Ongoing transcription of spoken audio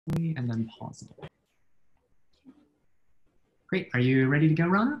and then pause it. Great. Are you ready to go,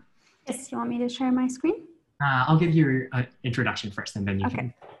 Rana? Yes, you want me to share my screen? I'll give you an introduction first, and then you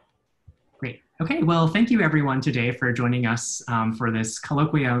can. Great. Okay, well, thank you everyone today for joining us for this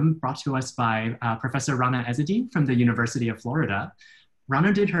colloquium brought to us by Professor Rana Ezzeddine from the University of Florida.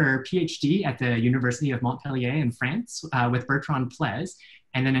 Rana did her PhD at the University of Montpellier in France with Bertrand Plez.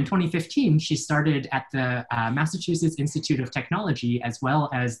 And then in 2015, she started at the Massachusetts Institute of Technology, as well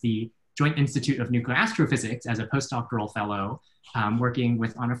as the Joint Institute of Nuclear Astrophysics as a postdoctoral fellow, working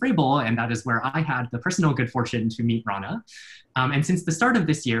with Anna Frabel, and that is where I had the personal good fortune to meet Rana. And since the start of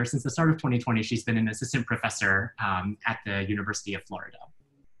this year, since the start of 2020, she's been an assistant professor at the University of Florida.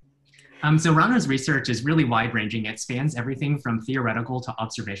 So Rana's research is really wide-ranging. It spans everything from theoretical to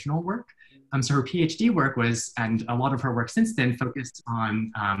observational work. So her PhD work was, and a lot of her work since then, focused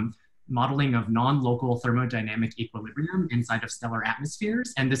on modeling of non-local thermodynamic equilibrium inside of stellar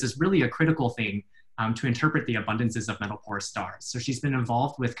atmospheres. And this is really a critical thing to interpret the abundances of metal-porous stars. So she's been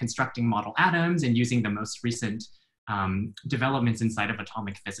involved with constructing model atoms and using the most recent developments inside of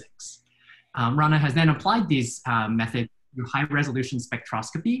atomic physics. Rana has then applied these methods to high-resolution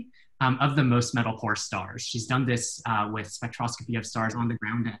spectroscopy of the most metal-porous stars. She's done this with spectroscopy of stars on the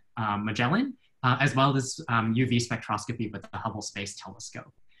ground at Magellan, as well as UV spectroscopy with the Hubble Space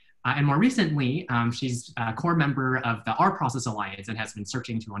Telescope. And more recently, she's a core member of the R-Process Alliance and has been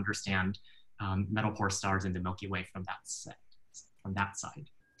searching to understand metal-porous stars in the Milky Way from that side.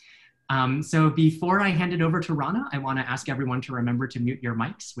 So before I hand it over to Rana, I want to ask everyone to remember to mute your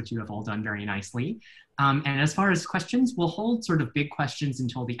mics, which you have all done very nicely. And as far as questions, we'll hold sort of big questions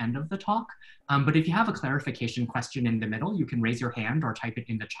until the end of the talk. But if you have a clarification question in the middle, you can raise your hand or type it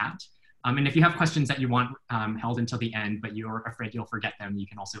in the chat. And if you have questions that you want held until the end, but you're afraid you'll forget them, you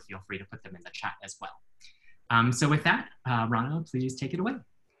can also feel free to put them in the chat as well. So with that, Rana, please take it away.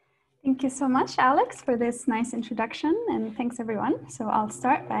 Thank you so much, Alex, for this nice introduction, and thanks everyone. So I'll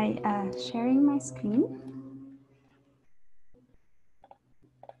start by sharing my screen.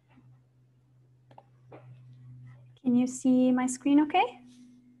 Can you see my screen okay?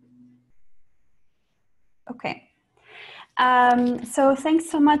 Okay. So thanks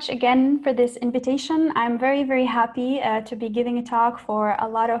so much again for this invitation. I'm very, very happy to be giving a talk for a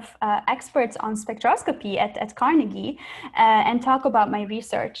lot of experts on spectroscopy at Carnegie and talk about my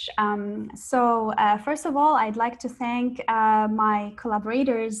research. First of all, I'd like to thank my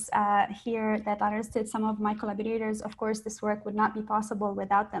collaborators here that are listed, some of my collaborators. Of course, this work would not be possible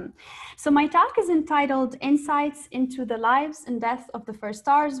without them. So my talk is entitled Insights into the Lives and Death of the First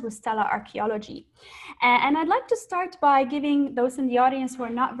Stars with Stellar Archaeology. And I'd like to start by giving those in the audience who are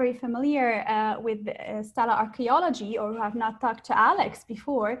not very familiar with stellar archaeology or who have not talked to Alex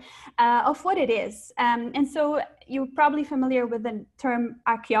before of what it is. And so you're probably familiar with the term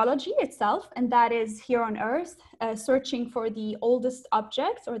archaeology itself, and that is here on Earth, searching for the oldest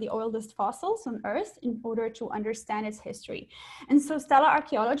objects or the oldest fossils on Earth in order to understand its history. And so stellar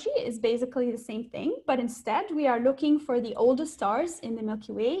archaeology is basically the same thing, but instead we are looking for the oldest stars in the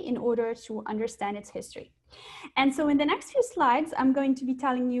Milky Way in order to understand its history. And so in the next few slides, I'm going to be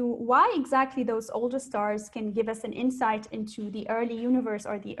telling you why exactly those oldest stars can give us an insight into the early universe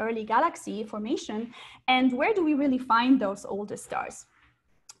or the early galaxy formation, and where do we really find those oldest stars.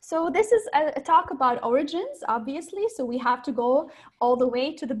 So this is a talk about origins, obviously. So we have to go all the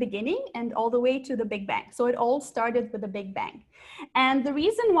way to the beginning and all the way to the Big Bang. So it all started with the Big Bang. And the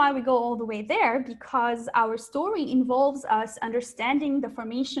reason why we go all the way there, because our story involves us understanding the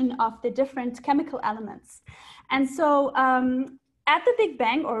formation of the different chemical elements. And so at the Big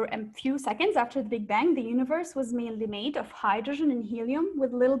Bang, or a few seconds after the Big Bang, the universe was mainly made of hydrogen and helium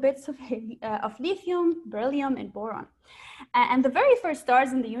with little bits of lithium, beryllium, and boron. And the very first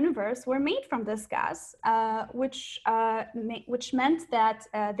stars in the universe were made from this gas, which meant that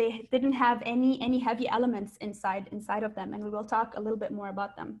they didn't have any heavy elements inside of them. And we will talk a little bit more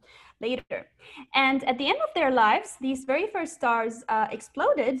about them later. And at the end of their lives, these very first stars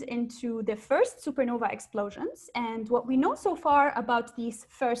exploded into the first supernova explosions. And what we know so far about these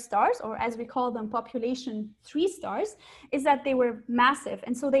first stars, or as we call them, population 3 stars, is that they were massive.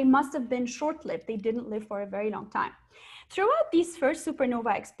 And so they must have been short-lived. They didn't live for a very long time. Throughout these first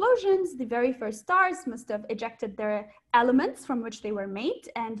supernova explosions, the very first stars must have ejected their elements from which they were made,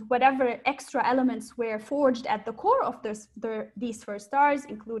 and whatever extra elements were forged at the core of these first stars,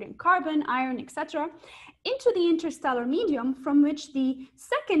 including carbon, iron, etc., into the interstellar medium from which the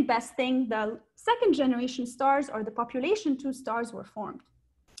second best thing, the second generation stars or the population 2 stars were formed.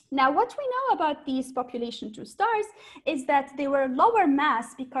 Now, what we know about these population 2 stars is that they were lower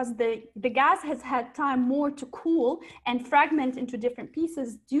mass because the gas has had time more to cool and fragment into different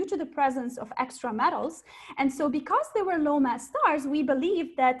pieces due to the presence of extra metals. And so because they were low mass stars, we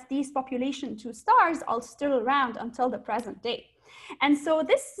believe that these population 2 stars are still around until the present day. And so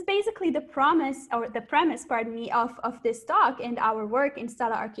this is basically the premise, pardon me, of this talk and our work in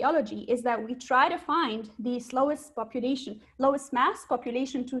stellar archaeology, is that we try to find these lowest mass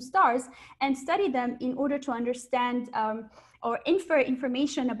population 2 stars and study them in order to understand or infer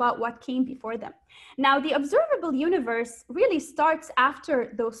information about what came before them. Now, the observable universe really starts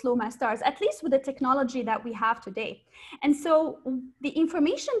after those low mass stars, at least with the technology that we have today. And so the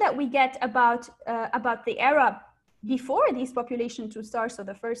information that we get about the era before these population 2 stars, so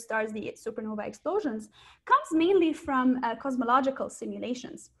the first stars, the supernova explosions, comes mainly from cosmological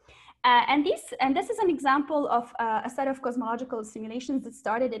simulations. And this is an example of a set of cosmological simulations that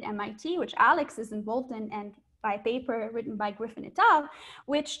started at MIT, which Alex is involved in, and by a paper written by Griffin et al.,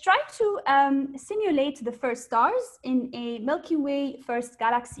 which tried to simulate the first stars in a Milky Way first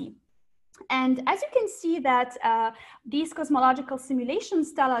galaxy. And as you can see that these cosmological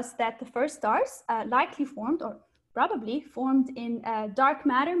simulations tell us that the first stars likely formed, or probably formed in dark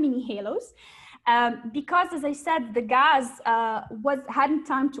matter mini halos, because, as I said, the gas hadn't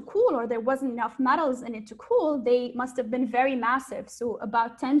time to cool, or there wasn't enough metals in it to cool. They must have been very massive, so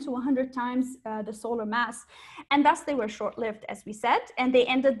about 10 to 100 times the solar mass, and thus they were short-lived, as we said, and they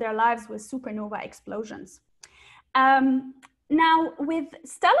ended their lives with supernova explosions. Now, with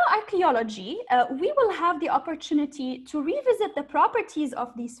stellar archaeology, we will have the opportunity to revisit the properties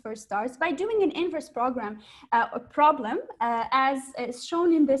of these first stars by doing an inverse problem, as is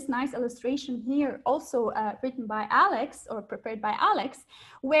shown in this nice illustration here, also written by Alex, or prepared by Alex,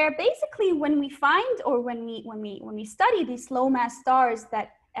 where basically when we find, or when we study these low mass stars,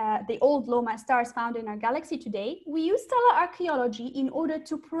 that the old low mass stars found in our galaxy today, we use stellar archaeology in order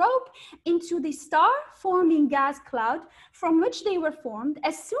to probe into the star forming gas cloud from which they were formed,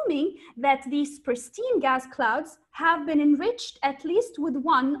 assuming that these pristine gas clouds have been enriched at least with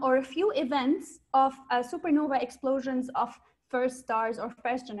one or a few events of supernova explosions of first stars or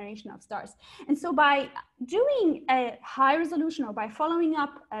first generation of stars. And so by doing a high resolution, or by following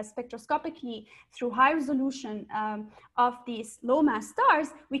up spectroscopically through high resolution of these low mass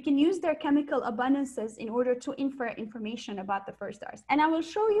stars, we can use their chemical abundances in order to infer information about the first stars. And I will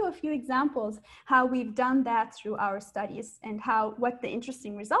show you a few examples how we've done that through our studies, and what the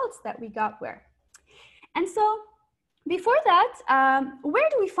interesting results that we got were. And so before that, where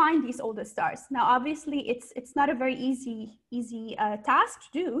do we find these oldest stars? Now, obviously, it's not a very easy task to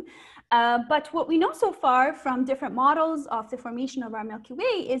do, but what we know so far from different models of the formation of our Milky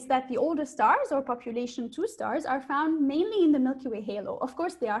Way is that the oldest stars, or population 2 stars, are found mainly in the Milky Way halo. Of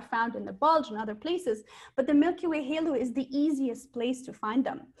course, they are found in the bulge and other places, but the Milky Way halo is the easiest place to find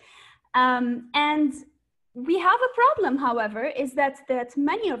them. And we have a problem, however, is that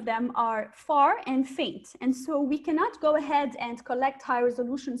many of them are far and faint. And so we cannot go ahead and collect high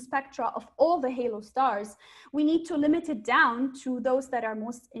resolution spectra of all the halo stars. We need to limit it down to those that are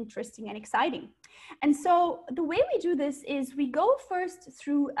most interesting and exciting. And so the way we do this is we go first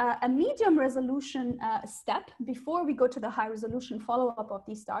through a medium resolution step before we go to the high resolution follow-up of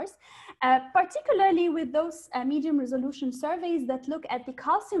these stars, particularly with those medium resolution surveys that look at the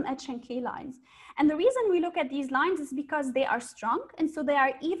calcium H&K lines. And the reason we look at these lines is because they are strong, and so they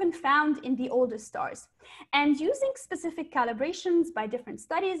are even found in the oldest stars. And using specific calibrations by different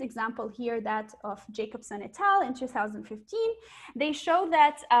studies, example here that of Jacobson et al. In 2015, they show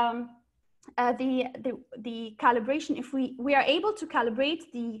that the calibration, if we are able to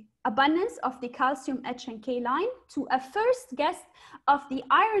calibrate the abundance of the calcium H&K line to a first guess of the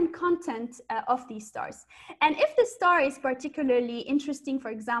iron content of these stars. And if the star is particularly interesting,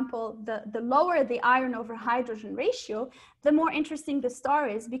 for example, the lower the iron over hydrogen ratio, the more interesting the star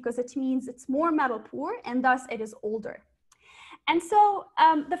is, because it means it's more metal poor, and thus it is older. And so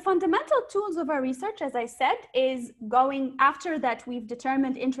the fundamental tools of our research, as I said, is going after that we've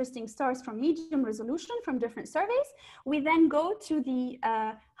determined interesting stars from medium resolution from different surveys. We then go to the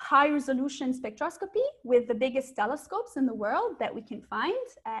high resolution spectroscopy with the biggest telescopes in the world that we can find,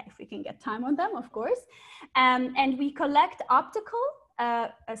 if we can get time on them, of course. And we collect optical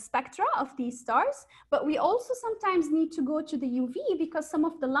a spectra of these stars, but we also sometimes need to go to the UV, because some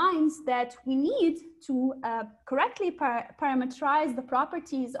of the lines that we need to correctly parameterize the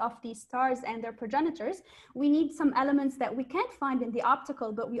properties of these stars and their progenitors, we need some elements that we can't find in the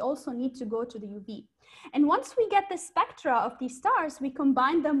optical, but we also need to go to the UV. And once we get the spectra of these stars, we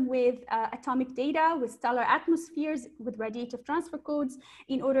combine them with atomic data, with stellar atmospheres, with radiative transfer codes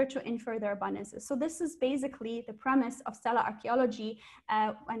in order to infer their abundances. So this is basically the premise of stellar archaeology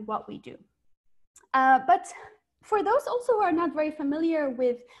and what we do. But for those also who are not very familiar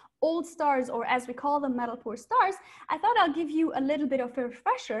with old stars, or as we call them, metal-poor stars, I thought I'll give you a little bit of a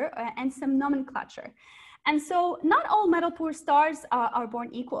refresher and some nomenclature. And so not all metal-poor stars are born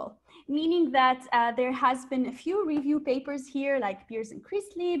equal, meaning that there has been a few review papers here, like Beers and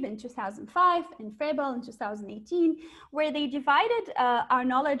Chrislieb in 2005 and Frebel in 2018, where they divided our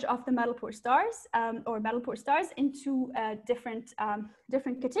knowledge of the metal-poor stars or metal-poor stars into different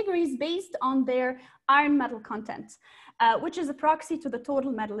categories based on their iron metal content, which is a proxy to the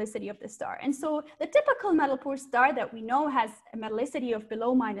total metallicity of the star. And so the typical metal-poor star that we know has a metallicity of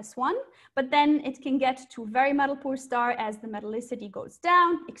below -1, but then it can get to very metal-poor star as the metallicity goes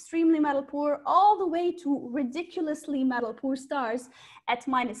down, extremely metal-poor, all the way to ridiculously metal-poor stars at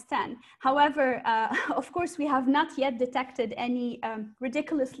 -10. However, of course, we have not yet detected any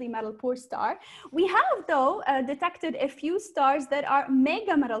ridiculously metal-poor star. We have, though, detected a few stars that are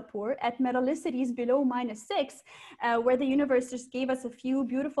mega metal-poor at metallicities below -6, where the universe just gave us a few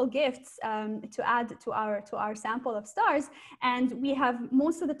beautiful gifts to add to our sample of stars. And we have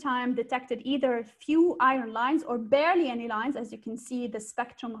most of the time detected either few iron lines or barely any lines, as you can see the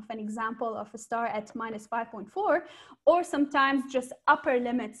spectrum of an example of a star at -5.4, or sometimes just upper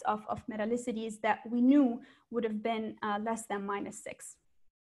limits of metallicities that we knew would have been less than -6.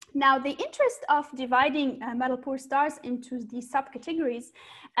 Now, the interest of dividing metal-poor stars into these subcategories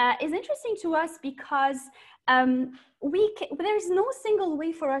is interesting to us because there's no single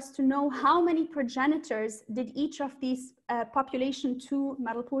way for us to know how many progenitors did each of these population 2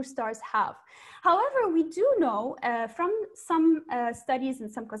 metal-poor stars have. However, we do know from some studies and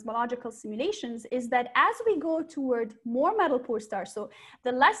some cosmological simulations is that as we go toward more metal-poor stars, so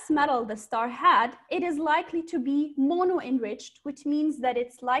the less metal the star had, it is likely to be mono-enriched, which means that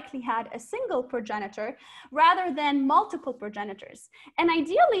it's likely had a single progenitor rather than multiple progenitors. And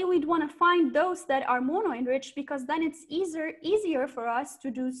ideally, we'd want to find those that are mono-enriched because then it's easier for us to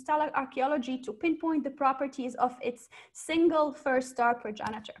do stellar archaeology to pinpoint the properties of its single first star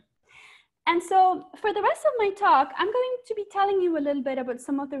progenitor. And so for the rest of my talk, I'm going to be telling you a little bit about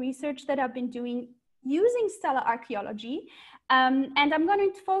some of the research that I've been doing using stellar archaeology. And I'm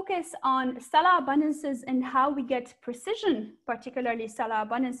going to focus on stellar abundances and how we get precision, particularly stellar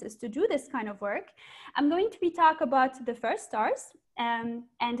abundances, to do this kind of work. I'm going to be talk about the first stars and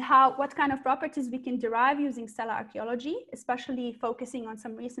what kind of properties we can derive using stellar archaeology, especially focusing on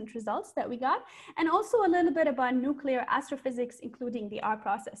some recent results that we got, and also a little bit about nuclear astrophysics, including the R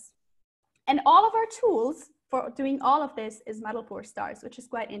process. And all of our tools for doing all of this is metal-poor stars, which is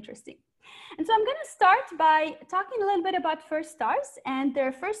quite interesting. And so I'm going to start by talking a little bit about first stars and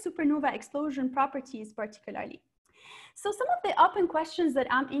their first supernova explosion properties particularly. So some of the open questions that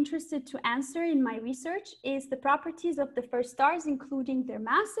I'm interested to answer in my research is the properties of the first stars, including their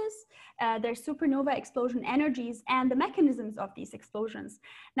masses, their supernova explosion energies, and the mechanisms of these explosions.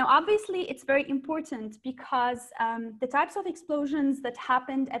 Now, obviously, it's very important because the types of explosions that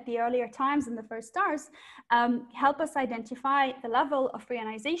happened at the earlier times in the first stars help us identify the level of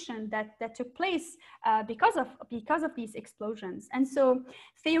reionization that took place because of these explosions. And so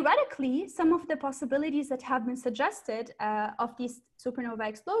theoretically, some of the possibilities that have been suggested of these supernova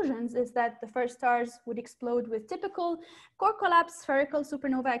explosions is that the first stars would explode with typical core collapse spherical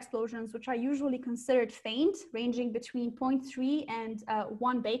supernova explosions, which are usually considered faint, ranging between 0.3 and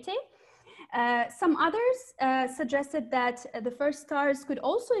 1 beta. Some others suggested that the first stars could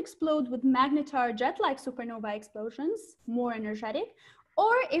also explode with magnetar jet-like supernova explosions, more energetic,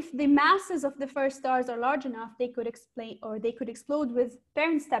 or if the masses of the first stars are large enough, they could explode with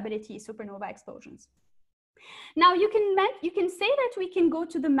parent stability supernova explosions. Now, you can say that we can go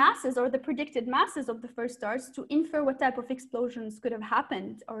to the masses or the predicted masses of the first stars to infer what type of explosions could have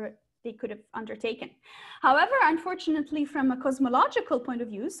happened or they could have undertaken. However, unfortunately, from a cosmological point of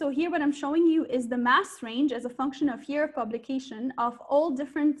view, so here what I'm showing you is the mass range as a function of year of publication of all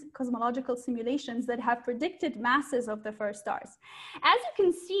different cosmological simulations that have predicted masses of the first stars. As you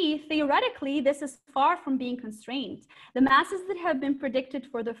can see, theoretically, this is far from being constrained. The masses that have been predicted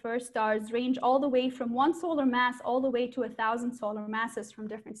for the first stars range all the way from 1 solar mass all the way to 1,000 solar masses from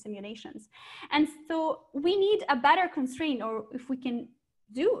different simulations. And so we need a better constraint, or if we can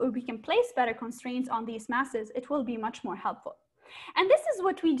place better constraints on these masses, it will be much more helpful. And this is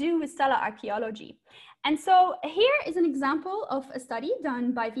what we do with stellar archaeology. And so here is an example of a study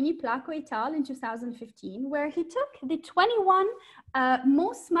done by Vini Placco et al. In 2015, where he took the 21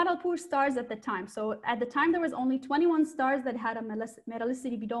 most metal-poor stars at the time. So at the time, there was only 21 stars that had a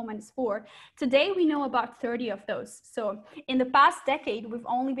metallicity below -4. Today, we know about 30 of those. So in the past decade, we've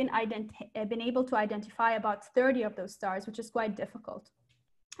only been able to identify about 30 of those stars, which is quite difficult.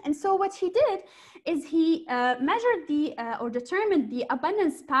 And so what he did is he measured or determined the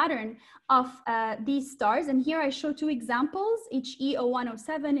abundance pattern of these stars. And here I show two examples,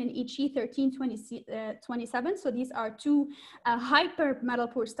 HE0107 and HE1327. So these are two hyper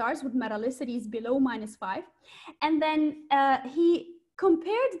metal-poor stars with metallicities below -5. And then he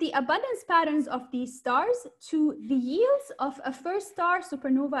compared the abundance patterns of these stars to the yields of a first star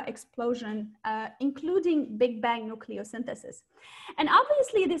supernova explosion, including Big Bang nucleosynthesis. And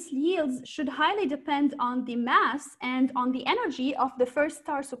obviously, these yields should highly depend on the mass and on the energy of the first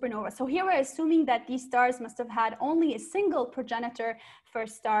star supernova. So here we're assuming that these stars must have had only a single progenitor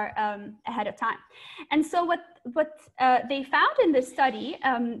first star ahead of time. And so what they found in this study,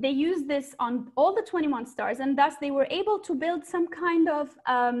 they used this on all the 21 stars, and thus they were able to build some kind of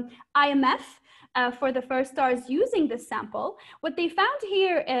IMF for the first stars using this sample. What they found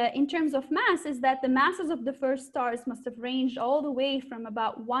here in terms of mass is that the masses of the first stars must have ranged all the way from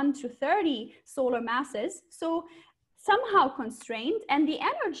about 1 to 30 solar masses. So somehow constrained, and the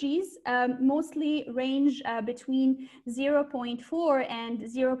energies mostly range between 0.4 and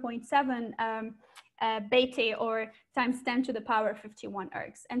 0.7 beta, or times 10 to the power 51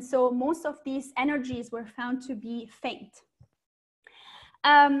 ergs. And so most of these energies were found to be faint.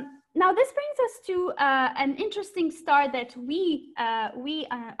 Now this brings us to an interesting star that we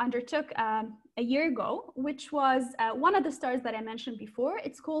undertook a year ago, which was one of the stars that I mentioned before.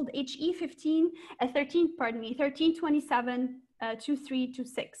 It's called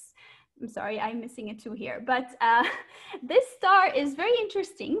HE1327-2326. I'm sorry, I'm missing a 2 here. But this star is very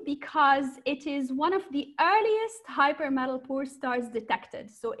interesting because it is one of the earliest hypermetal-poor stars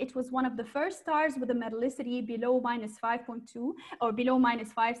detected. So it was one of the first stars with a metallicity below -5.2 or below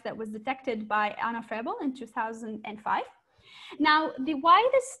 -5 that was detected by Anna Frebel in 2005. Now, why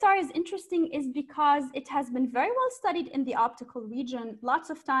this star is interesting is because it has been very well studied in the optical region, lots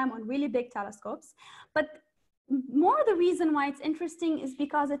of time on really big telescopes. But more the reason why it's interesting is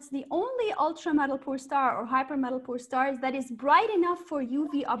because it's the only ultra metal-poor star or hyper metal-poor stars that is bright enough for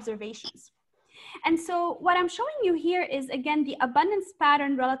UV observations. And so what I'm showing you here is, again, the abundance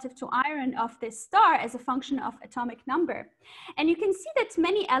pattern relative to iron of this star as a function of atomic number. And you can see that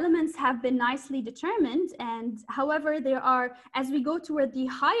many elements have been nicely determined. And however, there are, as we go toward the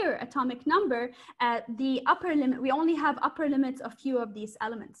higher atomic number, the upper limit, we only have upper limits of few of these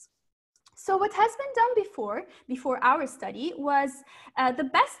elements. So what has been done before our study was the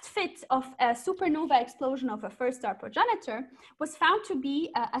best fit of a supernova explosion of a first star progenitor was found to be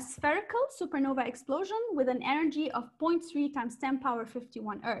a spherical supernova explosion with an energy of 0.3 times 10 power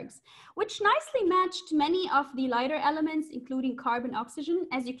 51 ergs, which nicely matched many of the lighter elements, including carbon, oxygen.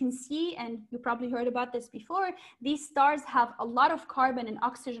 As you can see, and you probably heard about this before, these stars have a lot of carbon and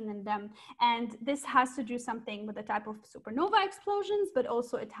oxygen in them. And this has to do something with the type of supernova explosions, but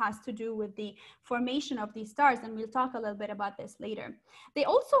also it has to do with the formation of these stars, and we'll talk a little bit about this later. They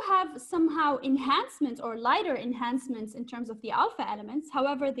also have somehow enhancements or lighter enhancements in terms of the alpha elements.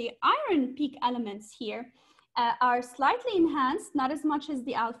 However, the iron peak elements here are slightly enhanced, not as much as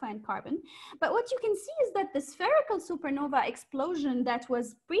the alpha and carbon. But what you can see is that the spherical supernova explosion that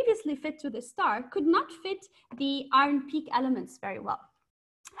was previously fit to the star could not fit the iron peak elements very well.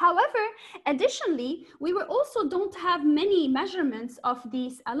 However, additionally, we also don't have many measurements of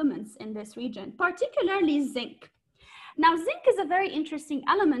these elements in this region, particularly zinc. Now, zinc is a very interesting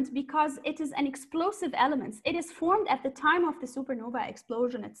element because it is an explosive element. It is formed at the time of the supernova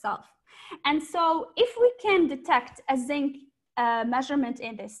explosion itself. And so if we can detect a zinc measurement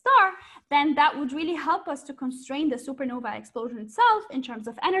in this star, then that would really help us to constrain the supernova explosion itself in terms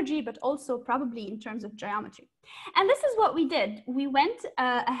of energy, but also probably in terms of geometry. And this is what we did. We went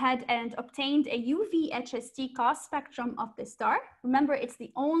ahead and obtained a UV HST cos spectrum of this star. Remember, it's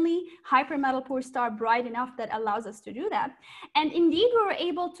the only hypermetal-poor star bright enough that allows us to do that. And indeed, we were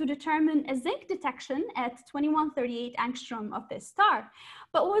able to determine a zinc detection at 2138 angstrom of this star.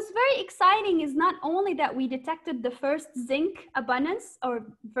 But what was very exciting is not only that we detected the first zinc abundance or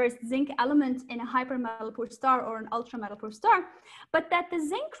first zinc element in a hypermetal-poor star or an ultrametal-poor star, but that the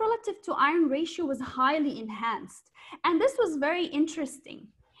zinc relative to iron ratio was highly enhanced. And this was very interesting.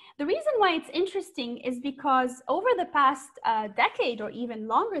 The reason why it's interesting is because over the past decade or even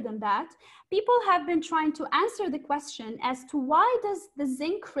longer than that, people have been trying to answer the question as to why does the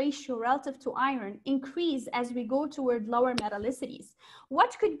zinc ratio relative to iron increase as we go toward lower metallicities?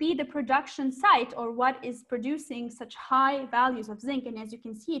 What could be the production site, or what is producing such high values of zinc? And as you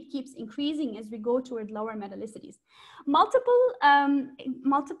can see, it keeps increasing as we go toward lower metallicities. Multiple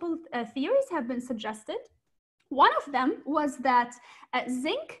theories have been suggested. One of them was that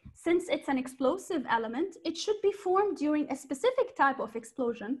zinc, since it's an explosive element, it should be formed during a specific type of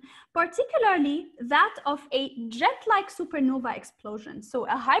explosion, particularly that of a jet-like supernova explosion. So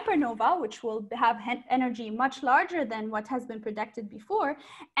a hypernova, which will have energy much larger than what has been predicted before,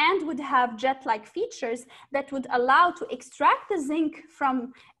 and would have jet-like features that would allow to extract the zinc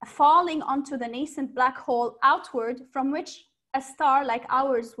from falling onto the nascent black hole outward, from which a star like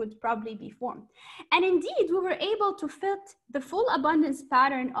ours would probably be formed. And indeed, we were able to fit the full abundance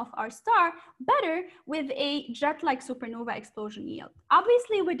pattern of our star better with a jet-like supernova explosion yield.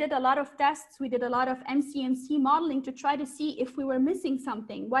 Obviously, we did a lot of tests. We did a lot of MCMC modeling to try to see if we were missing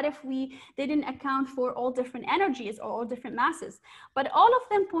something. What if we didn't account for all different energies or all different masses? But all of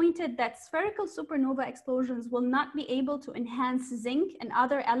them pointed that spherical supernova explosions will not be able to enhance zinc and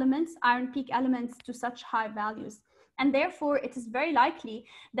other elements, iron peak elements, to such high values. And therefore, it is very likely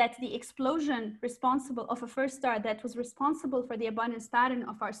that the explosion responsible of a first star that was responsible for the abundance pattern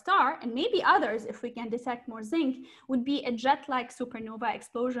of our star, and maybe others if we can detect more zinc, would be a jet-like supernova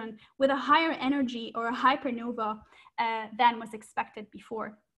explosion with a higher energy or a hypernova than was expected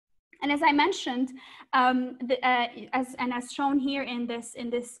before. And as I mentioned, as shown here in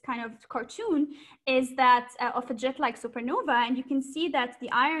this kind of cartoon, is that of a jet-like supernova, and you can see that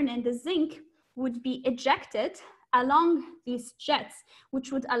the iron and the zinc would be ejected along these jets,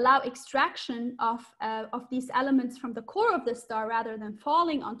 which would allow extraction of these elements from the core of the star rather than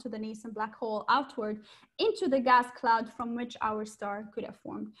falling onto the nascent black hole outward into the gas cloud from which our star could have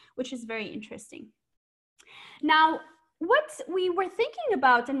formed, which is very interesting. Now, what we were thinking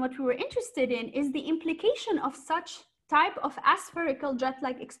about and what we were interested in is the implication of such type of aspherical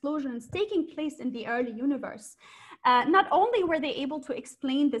jet-like explosions taking place in the early universe. Not only were they able to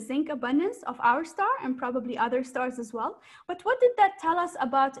explain the zinc abundance of our star and probably other stars as well, but what did that tell us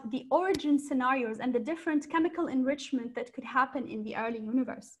about the origin scenarios and the different chemical enrichment that could happen in the early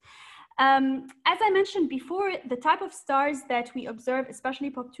universe? As I mentioned before, the type of stars that we observe, especially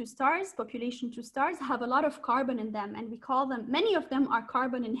POP2 stars, population 2 stars, have a lot of carbon in them, and we call them, many of them are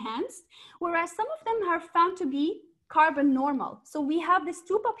carbon enhanced, whereas some of them are found to be carbon normal. So we have this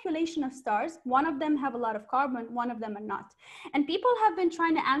two population of stars. One of them have a lot of carbon, one of them are not. And people have been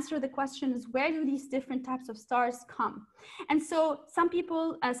trying to answer the question is, where do these different types of stars come? And so some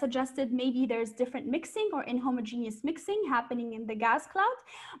people suggested maybe there's different mixing or inhomogeneous mixing happening in the gas cloud.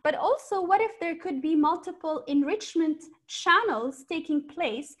 But also, what if there could be multiple enrichment channels taking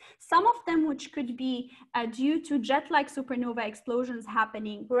place, some of them which could be due to jet-like supernova explosions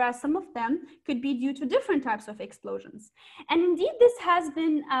happening, whereas some of them could be due to different types of explosions. And indeed, this has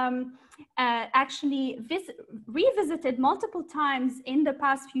been actually revisited multiple times in the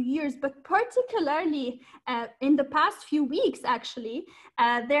past few years, but particularly in the past few weeks, actually,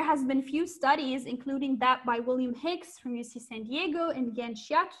 there has been few studies, including that by William Hicks from UC San Diego and Gen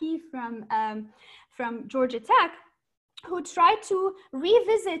Shiaki from Georgia Tech, who tried to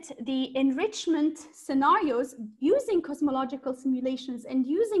revisit the enrichment scenarios using cosmological simulations and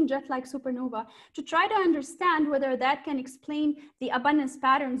using jet-like supernova to try to understand whether that can explain the abundance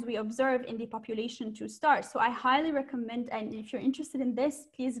patterns we observe in the population 2 stars. So I highly recommend, and if you're interested in this,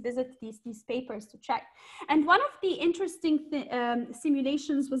 please visit these papers to check. And one of the interesting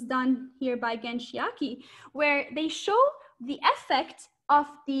simulations was done here by Gen Shiaki, where they show the effect of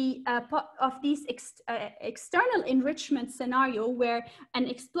these external enrichment scenario, where an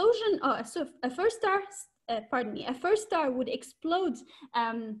explosion, so a first star would explode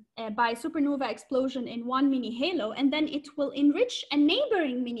by supernova explosion in one mini halo, and then it will enrich a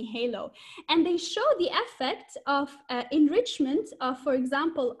neighboring mini halo. And they show the effect of enrichment of, for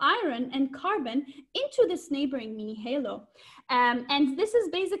example, iron and carbon into this neighboring mini halo. And this is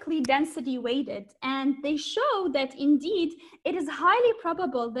basically density weighted. And they show that indeed, it is highly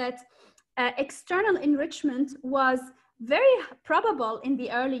probable that external enrichment was very probable in the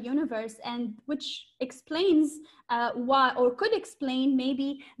early universe, and which explains why, or could explain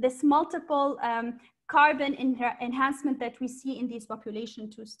maybe this multiple carbon enhancement that we see in these population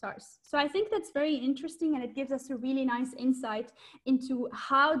 2 stars. So I think that's very interesting, and it gives us a really nice insight into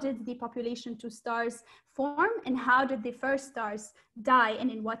how did the population 2 stars form and how did the first stars die and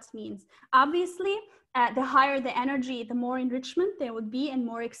in what means. Obviously, the higher the energy, the more enrichment there would be and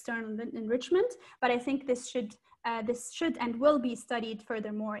more external enrichment. But I think this should and will be studied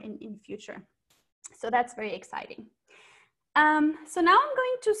furthermore in future. So that's very exciting. So now I'm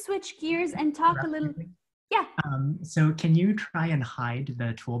going to switch gears and talk a little. Yeah. So can you try and hide the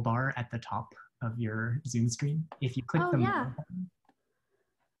toolbar at the top of your Zoom screen? If you click the yeah. button.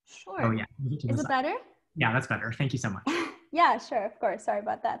 Sure. Oh yeah. Is it better? Yeah, that's better. Thank you so much. Yeah, sure. Of course. Sorry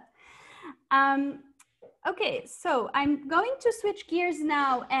about that. Okay, so I'm going to switch gears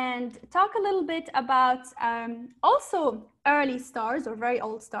now and talk a little bit about also early stars or very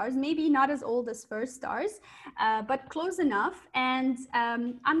old stars, maybe not as old as first stars, but close enough. And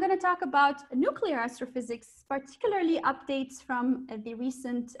I'm going to talk about nuclear astrophysics, particularly updates from the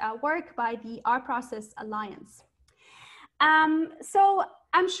recent work by the R-Process Alliance. So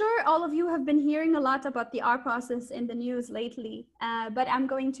I'm sure all of you have been hearing a lot about the R-Process in the news lately, but I'm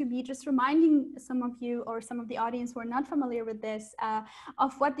going to be just reminding some of you or some of the audience who are not familiar with this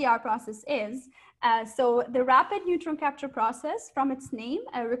of what the R-Process is. So the rapid neutron capture process, from its name,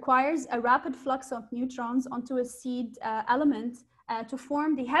 requires a rapid flux of neutrons onto a seed element to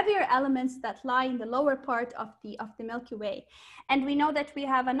form the heavier elements that lie in the lower part of the Milky Way. And we know that we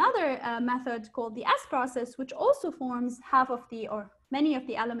have another method called the S process, which also forms half of the, or many of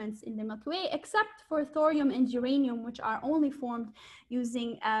the elements in the Milky Way, except for thorium and uranium, which are only formed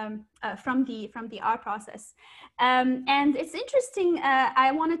using from the R process. And it's interesting,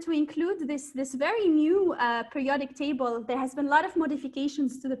 I wanted to include this very new periodic table. There has been a lot of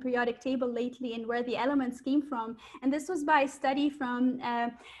modifications to the periodic table lately and where the elements came from. And this was by a study from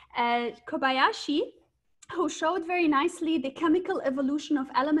Kobayashi, who showed very nicely the chemical evolution of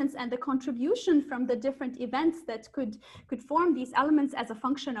elements and the contribution from the different events that could form these elements as a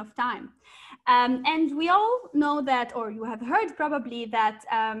function of time. And we all know that, or you have heard probably that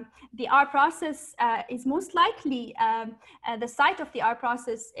the R process is most likely, the site of the R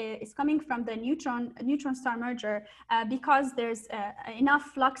process is coming from the neutron star merger because there's enough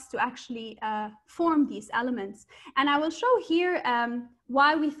flux to actually form these elements. And I will show here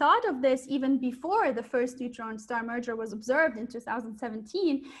why we thought of this even before the first neutron star merger was observed in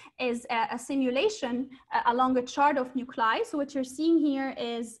 2017 is a simulation along a chart of nuclei. So what you're seeing here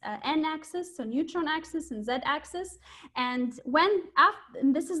is N axis, so neutron axis and Z axis. And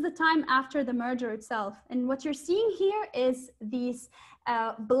and this is the time after the merger itself. And what you're seeing here is these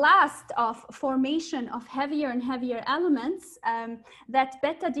blast of formation of heavier and heavier elements that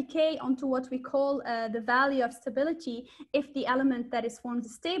beta decay onto what we call the value of stability if the element that is formed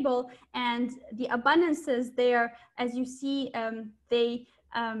is stable, and the abundances there, as you see, the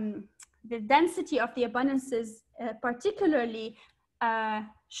density of the abundances particularly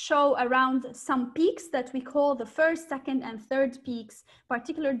show around some peaks that we call the first, second, and third peaks,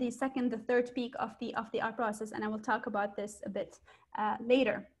 particularly the second, the third peak of the R process, and I will talk about this a bit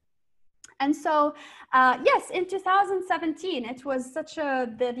later. And so, yes, in 2017, it was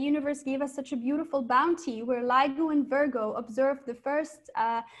the universe gave us such a beautiful bounty where LIGO and Virgo observed the first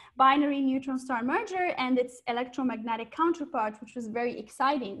binary neutron star merger and its electromagnetic counterpart, which was very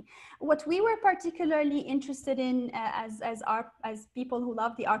exciting. What we were particularly interested in as people who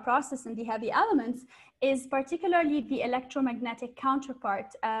love the R process and the heavy elements is particularly the electromagnetic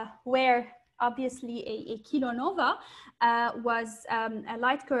counterpart, where obviously a kilonova a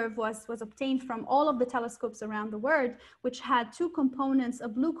light curve was obtained from all of the telescopes around the world, which had two components, a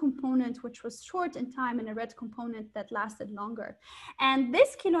blue component which was short in time and a red component that lasted longer. And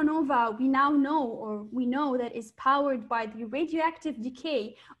this kilonova we know that is powered by the radioactive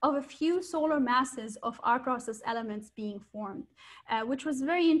decay of a few solar masses of R process elements being formed, which was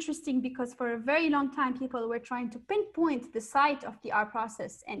very interesting because for a very long time people were trying to pinpoint the site of the R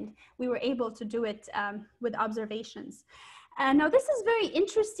process, and we were able to do it with observations. Now this is very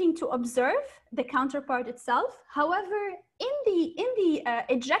interesting to observe the counterpart itself. However, in the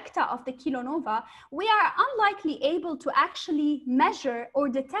ejecta of the kilonova, we are unlikely able to actually measure or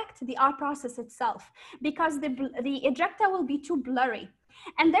detect the R process itself because the ejecta will be too blurry.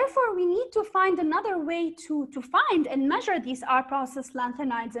 And therefore, we need to find another way to find and measure these R process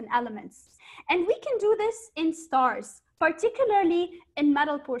lanthanides and elements. And we can do this in stars, particularly in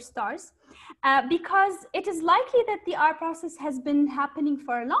metal-poor stars, because it is likely that the R process has been happening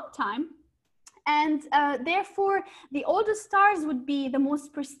for a long time. And therefore, the oldest stars would be the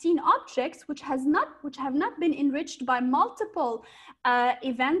most pristine objects, which have not been enriched by multiple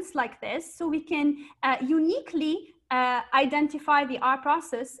events like this. So we can uniquely identify the R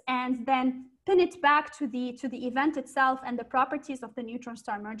process and then pin it back to the event itself and the properties of the neutron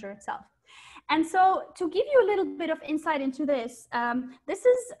star merger itself. And so to give you a little bit of insight into this, this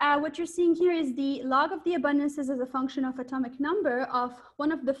is what you're seeing here is the log of the abundances as a function of atomic number of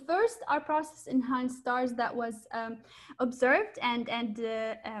one of the first R process enhanced stars that was observed and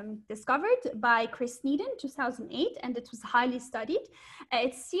discovered by Chris Needham, 2008, and it was highly studied.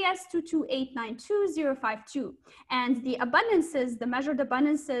 It's CS22892-052. And the abundances, the measured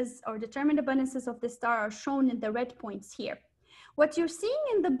abundances or determined abundances of the star are shown in the red points here. What you're seeing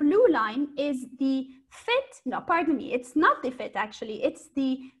in the blue line is the fit, no, pardon me, it's not the fit actually, it's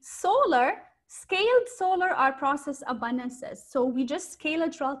the scaled solar R process abundances. So we just scale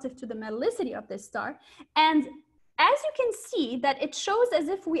it relative to the metallicity of this star. And as you can see that it shows as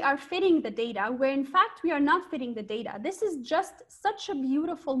if we are fitting the data, where in fact we are not fitting the data. This is just such a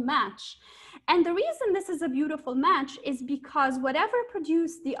beautiful match. And the reason this is a beautiful match is because whatever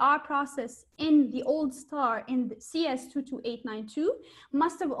produced the R process in the old star in the CS22892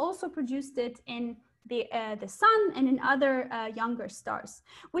 must have also produced it in the sun and in other younger stars,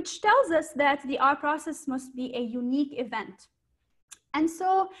 which tells us that the R process must be a unique event. And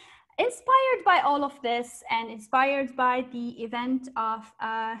so inspired by all of this and inspired by the event of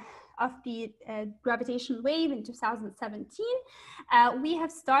the gravitational wave in 2017, we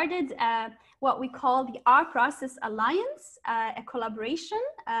have started what we call the R Process Alliance, a collaboration,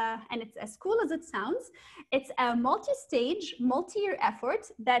 and it's as cool as it sounds. It's a multi-stage, multi-year effort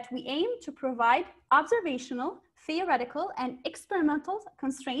that we aim to provide observational, theoretical, and experimental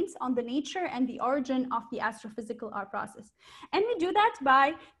constraints on the nature and the origin of the astrophysical R process. And we do that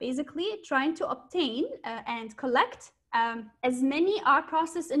by basically trying to obtain and collect as many R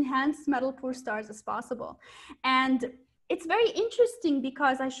process enhanced metal poor stars as possible. And it's very interesting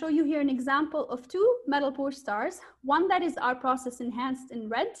because I show you here an example of two metal poor stars, one that is R process enhanced in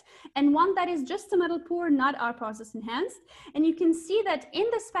red and one that is just a metal poor, not R process enhanced. And you can see that in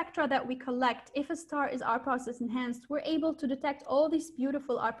the spectra that we collect, if a star is R process enhanced, we're able to detect all these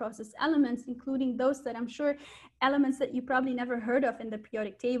beautiful R process elements, including those that I'm sure elements that you probably never heard of in the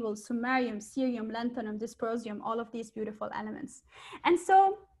periodic table: samarium, cerium, lanthanum, dysprosium, all of these beautiful elements. And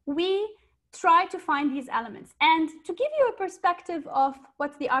so we try to find these elements. And to give you a perspective of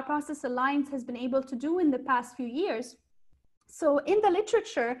what the R Process Alliance has been able to do in the past few years, so in the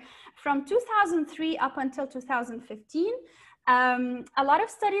literature from 2003 up until 2015, a lot of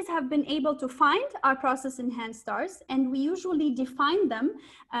studies have been able to find R process enhanced stars, and we usually define them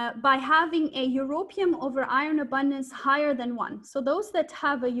by having a europium over iron abundance higher than 1. So those that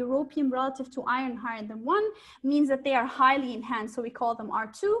have a europium relative to iron higher than 1 means that they are highly enhanced, so we call them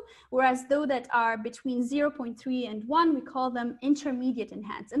R2, whereas those that are between 0.3 and 1, we call them intermediate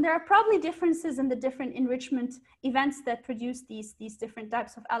enhanced. And there are probably differences in the different enrichment events that produce these different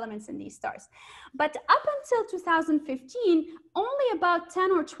types of elements in these stars. But up until 2015, only about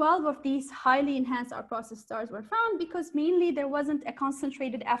 10 or 12 of these highly enhanced R process stars were found, because mainly there wasn't a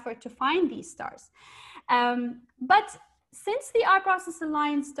concentrated effort to find these stars. But since the R Process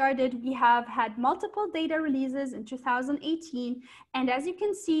Alliance started, we have had multiple data releases in 2018. And as you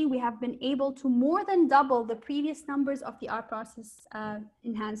can see, we have been able to more than double the previous numbers of the R Process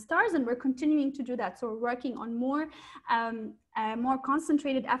enhanced stars, and we're continuing to do that. So we're working on more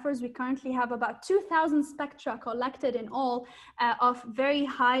concentrated efforts. We currently have about 2,000 spectra collected in all of very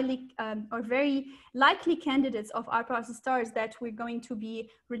highly or very likely candidates of R Process stars that we're going to be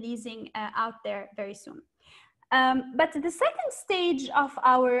releasing out there very soon. But the second stage of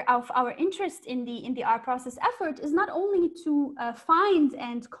our interest in the R process effort is not only to find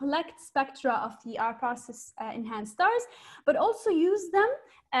and collect spectra of the R process enhanced stars, but also use them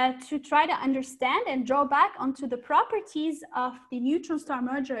to try to understand and draw back onto the properties of the neutron star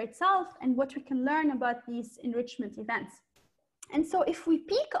merger itself and what we can learn about these enrichment events. And so if we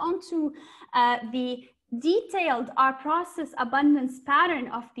peek onto the detailed R process abundance pattern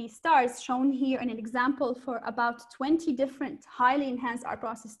of these stars, shown here in an example for about 20 different highly enhanced R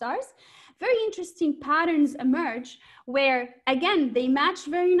process stars, very interesting patterns emerge where, again, they match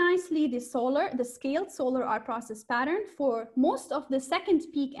very nicely the scaled solar R process pattern for most of the second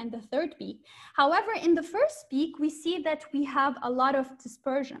peak and the third peak. However, in the first peak, we see that we have a lot of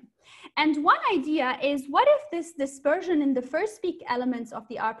dispersion. And one idea is, what if this dispersion in the first peak elements of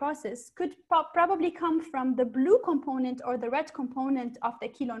the R process could probably come from the blue component or the red component of the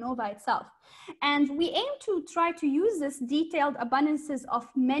kilonova itself? And we aim to try to use this detailed abundances of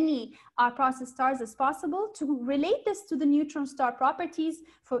many R process stars as possible to relate this to the neutron star properties,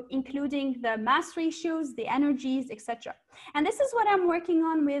 for including the mass ratios, the energies, etc. And this is what I'm working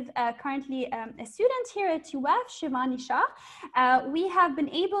on with currently a student here at UF, Shivani Shah. We have been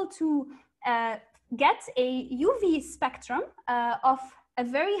able to get a UV spectrum of a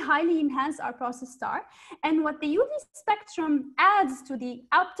very highly enhanced R process star. And what the UV spectrum adds to the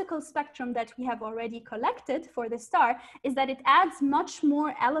optical spectrum that we have already collected for the star is that it adds much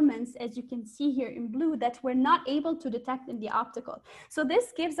more elements, as you can see here in blue, that we're not able to detect in the optical. So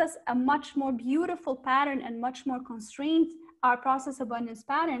this gives us a much more beautiful pattern and much more constrained R process abundance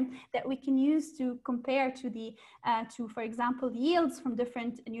pattern that we can use to compare to the, for example, yields from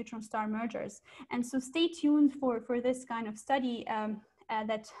different neutron star mergers. And so stay tuned for this kind of study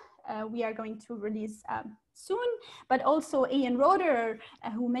that we are going to release soon. But also Ian Roeder,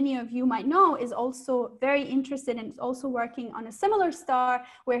 who many of you might know, is also very interested and is also working on a similar star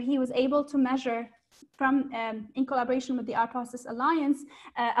where he was able to measure from, in collaboration with the R Process Alliance,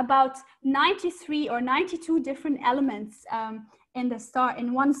 about 93 or 92 different elements in the star,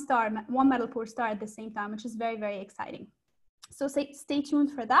 in one metal poor star at the same time, which is very, very exciting. So stay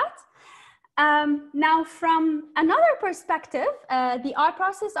tuned for that. Now, from another perspective, the R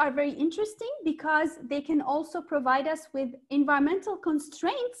process are very interesting because they can also provide us with environmental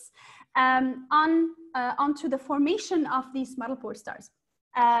constraints onto the formation of these metal poor stars.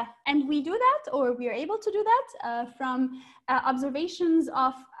 And we do that, or we are able to do that from observations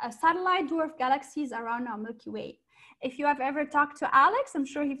of satellite dwarf galaxies around our Milky Way. If you have ever talked to Alex, I'm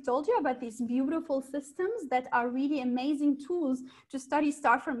sure he's told you about these beautiful systems that are really amazing tools to study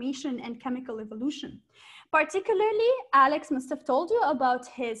star formation and chemical evolution. Particularly, Alex must have told you about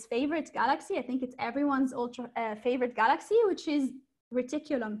his favorite galaxy. I think it's everyone's favorite galaxy, which is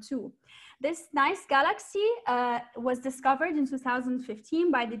Reticulum 2. This nice galaxy was discovered in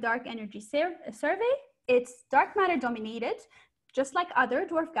 2015 by the Dark Energy Survey. It's dark matter dominated, just like other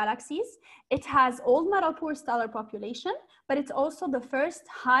dwarf galaxies. It has old metal poor stellar population, but it's also the first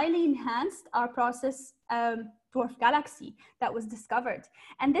highly enhanced R process dwarf galaxy that was discovered.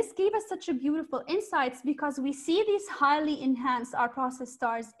 And this gave us such a beautiful insights because we see these highly enhanced R process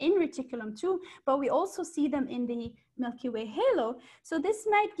stars in Reticulum 2, but we also see them in the Milky Way halo. So this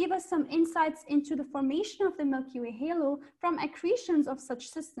might give us some insights into the formation of the Milky Way halo from accretions of such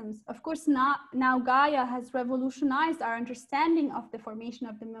systems. Of course, now Gaia has revolutionized our understanding of the formation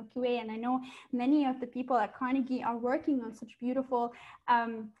of the Milky Way. And I know many of the people at Carnegie are working on such beautiful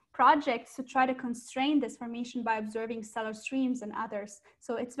projects to try to constrain this formation by observing stellar streams and others.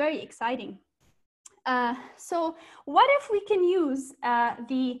 So it's very exciting. So what if we can use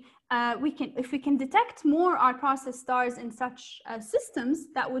if we can detect more R process stars in such systems,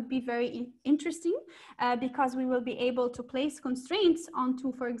 that would be very interesting because we will be able to place constraints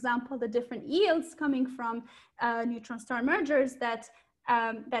onto, for example, the different yields coming from neutron star mergers that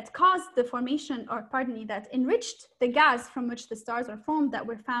caused the formation, or pardon me, that enriched the gas from which the stars are formed that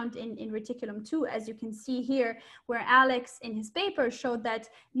were found in Reticulum 2, as you can see here, where Alex in his paper showed that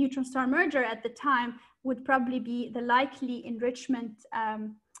neutron star merger at the time would probably be the likely enrichment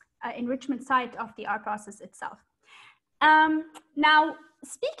site of the R process itself. Now,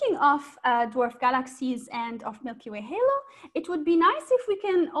 speaking of dwarf galaxies and of Milky Way halo, it would be nice if we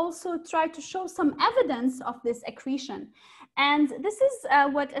can also try to show some evidence of this accretion. And this is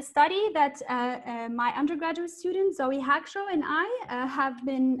what a study that my undergraduate student Zoe Hackshaw and I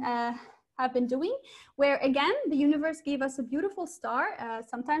have been doing, where again, the universe gave us a beautiful star.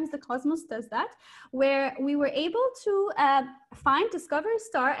 Sometimes the cosmos does that, where we were able to discover a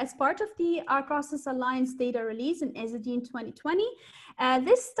star as part of the R Process Alliance data release in Ezzeddine 2020.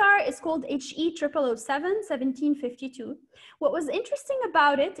 This star is called HE 0007 1752. What was interesting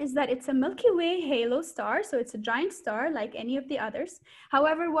about it is that it's a Milky Way halo star, so it's a giant star like any of the others.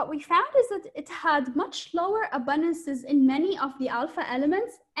 However, what we found is that it had much lower abundances in many of the alpha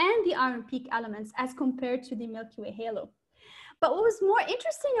elements and the iron peak elements as compared to the Milky Way halo. But what was more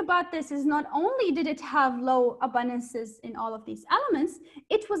interesting about this is not only did it have low abundances in all of these elements,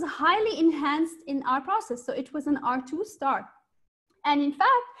 it was highly enhanced in our process. So it was an R2 star. And in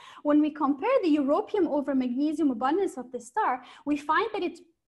fact, when we compare the europium over magnesium abundance of the star, we find that it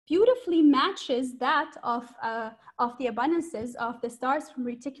beautifully matches that of the abundances of the stars from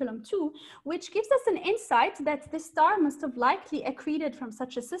Reticulum 2, which gives us an insight that the star must have likely accreted from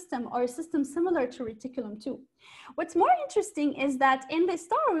such a system or a system similar to Reticulum 2. What's more interesting is that in the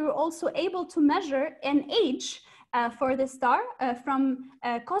star, we were also able to measure an age for the star from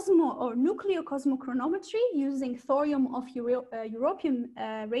cosmo or nucleocosmochronometry using thorium of europium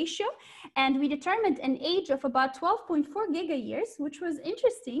ratio. And we determined an age of about 12.4 gigayears, which was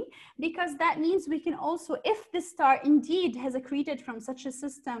interesting because that means we can also, if the star indeed has accreted from such a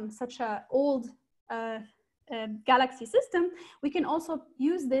system, such an old galaxy system, we can also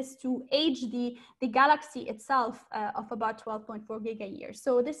use this to age the galaxy itself of about 12.4 gigayears.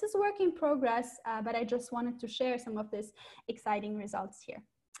 So this is work in progress, but I just wanted to share some of these exciting results here.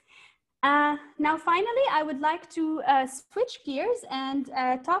 Now, finally, I would like to switch gears and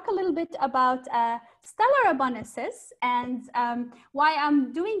talk a little bit about stellar abundances and why I'm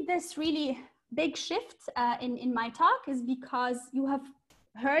doing this really big shift in my talk is because you have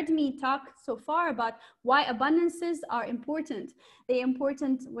heard me talk so far about why abundances are important. They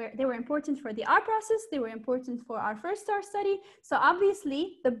were important for the R process, they were important for our first star study. So obviously,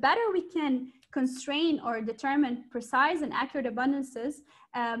 the better we can constrain or determine precise and accurate abundances,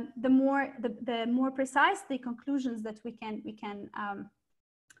 the more precise the conclusions that we can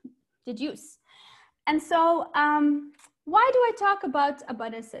deduce. And so why do I talk about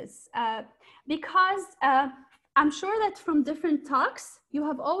abundances? Because I'm sure that from different talks, you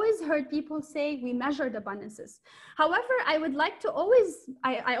have always heard people say we measured abundances. However, I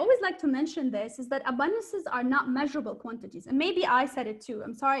always like to mention this is that abundances are not measurable quantities. And maybe I said it too,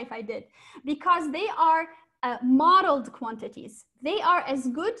 I'm sorry if I did, because they are modeled quantities. They are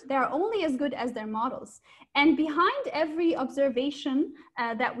only as good as their models. And behind every observation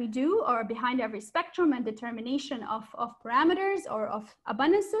that we do, or behind every spectrum and determination of parameters or of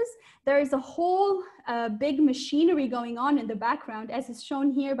abundances, there is a whole big machinery going on in the background, as is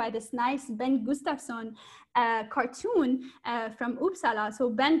shown here by this nice Ben Gustafsson cartoon from Uppsala. So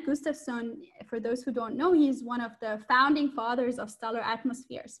Ben Gustafsson, for those who don't know, he's one of the founding fathers of stellar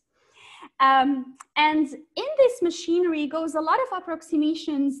atmospheres. And in this machinery goes a lot of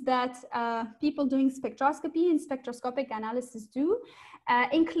approximations that people doing spectroscopy and spectroscopic analysis do,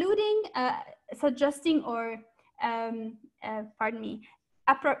 including suggesting or,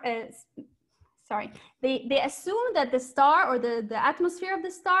 they assume that the star or the atmosphere of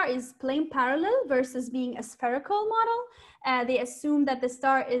the star is plane parallel versus being a spherical model. They assume that the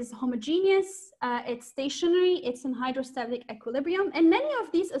star is homogeneous, it's stationary, it's in hydrostatic equilibrium. And many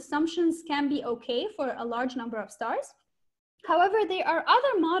of these assumptions can be okay for a large number of stars. However, there are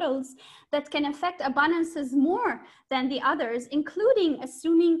other models that can affect abundances more than the others, including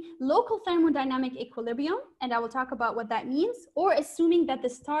assuming local thermodynamic equilibrium, and I will talk about what that means, or assuming that the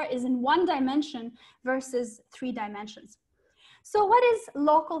star is in one dimension versus 3 dimensions. So what is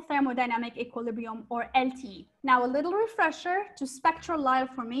local thermodynamic equilibrium, or LTE? Now, a little refresher to spectral line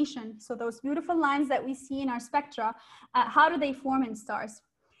formation. So those beautiful lines that we see in our spectra, how do they form in stars?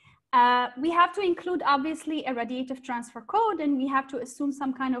 We have to include, obviously, a radiative transfer code, and we have to assume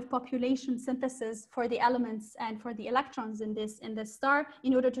some kind of population synthesis for the elements and for the electrons in this star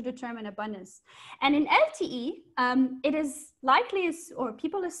in order to determine abundance. And in LTE, it is likely, or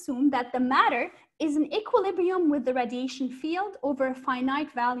people assume, that the matter is in equilibrium with the radiation field over a finite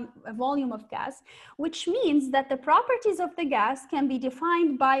volume of gas, which means that the properties of the gas can be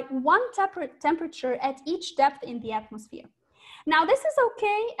defined by one temperature at each depth in the atmosphere. Now, this is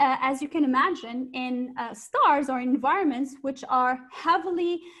okay, as you can imagine, in stars or environments which are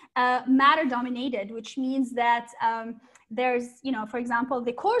heavily matter dominated, which means that there's, for example,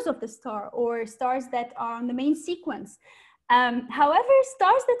 the cores of the star or stars that are on the main sequence. However,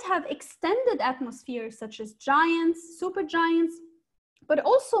 stars that have extended atmospheres, such as giants, supergiants, but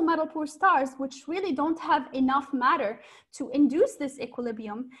also metal-poor stars, which really don't have enough matter to induce this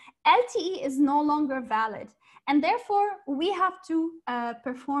equilibrium, LTE is no longer valid. And therefore, we have to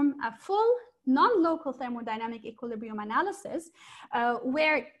perform a full non-local thermodynamic equilibrium analysis,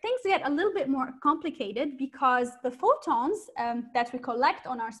 where things get a little bit more complicated because the photons that we collect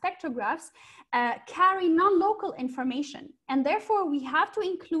on our spectrographs carry non-local information. And therefore, we have to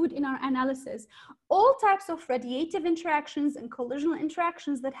include in our analysis all types of radiative interactions and collisional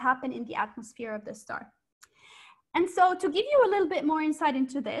interactions that happen in the atmosphere of the star. And so to give you a little bit more insight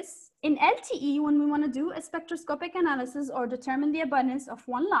into this, in LTE, when we want to do a spectroscopic analysis or determine the abundance of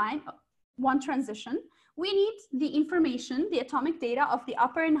one line, one transition, we need the information, the atomic data of the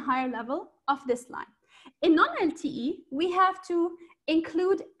upper and higher level of this line. In non-LTE, we have to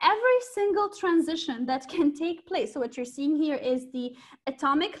include every single transition that can take place. So what you're seeing here is the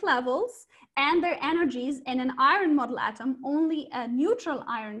atomic levels and their energies in an iron model atom, only a neutral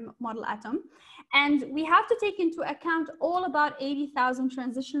iron model atom. And we have to take into account all about 80,000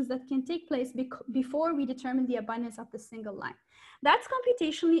 transitions that can take place before we determine the abundance of the single line. That's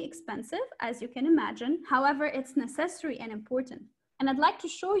computationally expensive, as you can imagine. However, it's necessary and important. And I'd like to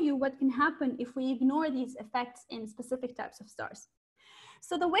show you what can happen if we ignore these effects in specific types of stars.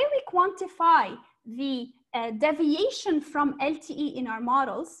 So the way we quantify the deviation from LTE in our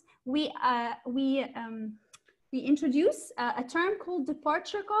models, we introduce a term called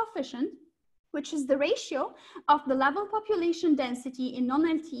departure coefficient, which is the ratio of the level population density in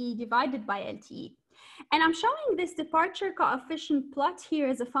non-LTE divided by LTE. And I'm showing this departure coefficient plot here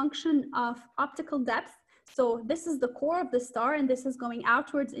as a function of optical depth. So this is the core of the star, and this is going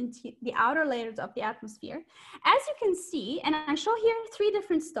outwards into the outer layers of the atmosphere. As you can see, and I show here 3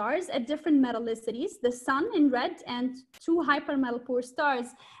 different stars at different metallicities, the sun in red and 2 hypermetal poor stars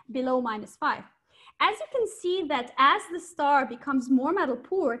below -5. As you can see that as the star becomes more metal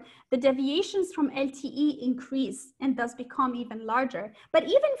poor, the deviations from LTE increase and thus become even larger. But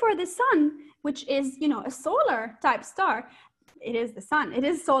even for the sun, which is, you know, a solar type star, it is the sun, it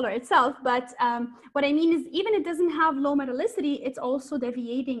is solar itself, but what I mean is even it doesn't have low metallicity, it's also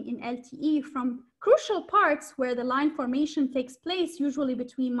deviating in LTE from crucial parts where the line formation takes place, usually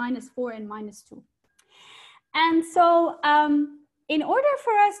between -4 and -2. And so in order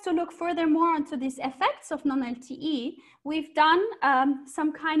for us to look furthermore into these effects of non-LTE, we've done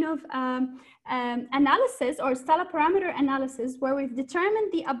some kind of analysis or stellar parameter analysis where we've determined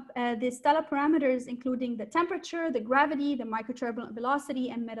the stellar parameters, including the temperature, the gravity, the microturbulent velocity,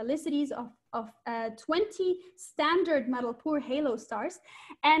 and metallicities of 20 standard metal poor halo stars.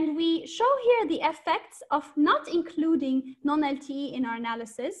 And we show here the effects of not including non-LTE in our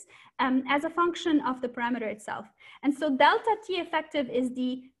analysis as a function of the parameter itself. And so delta T effective is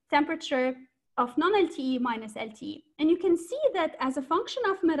the temperature of non-LTE minus LTE. And you can see that as a function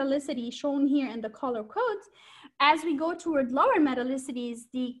of metallicity shown here in the color codes, as we go toward lower metallicities,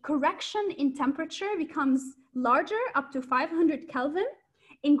 the correction in temperature becomes larger, up to 500 Kelvin.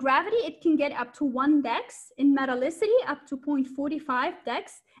 In gravity, it can get up to 1 dex. In metallicity, up to 0.45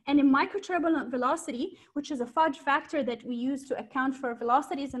 dex. And in microturbulent velocity, which is a fudge factor that we use to account for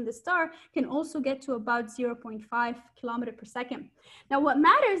velocities in the star, can also get to about 0.5 kilometer per second. Now, what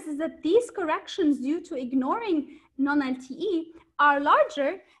matters is that these corrections due to ignoring non-LTE are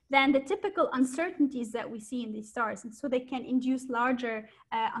larger than the typical uncertainties that we see in these stars. And so they can induce larger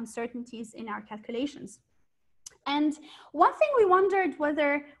uncertainties in our calculations. And one thing we wondered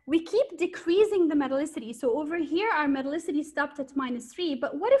whether we keep decreasing the metallicity. So over here, our metallicity stopped at -3,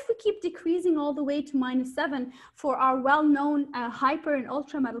 but what if we keep decreasing all the way to -7 for our well-known hyper and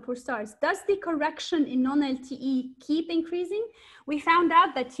ultra metal poor stars? Does the correction in non-LTE keep increasing? We found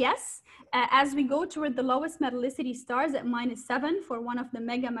out that yes, as we go toward the lowest metallicity stars at -7 for one of the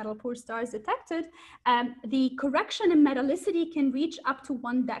mega metal poor stars detected, the correction in metallicity can reach up to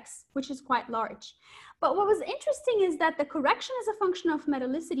 1 dex, which is quite large. But what was interesting is that the correction as a function of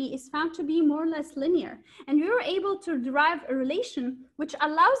metallicity is found to be more or less linear. And we were able to derive a relation which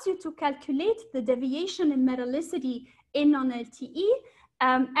allows you to calculate the deviation in metallicity in non-LTE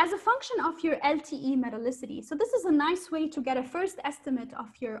as a function of your LTE metallicity. So this is a nice way to get a first estimate of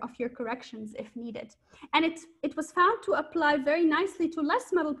your corrections if needed. And it was found to apply very nicely to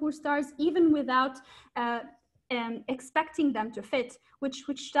less metal poor stars even without expecting them to fit,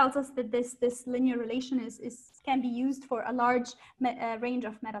 which tells us that this linear relation can be used for a large range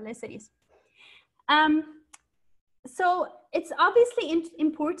of metallicities. So it's obviously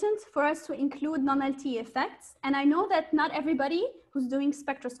important for us to include non-LTE effects. And I know that not everybody who's doing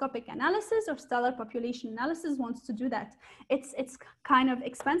spectroscopic analysis or stellar population analysis wants to do that. It's kind of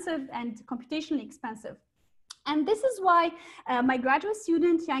expensive and computationally expensive. And this is why my graduate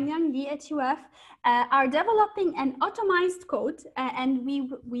student, Yangyang Li at UF, are developing an automized code, and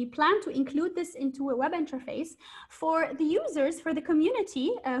we plan to include this into a web interface for the users, for the community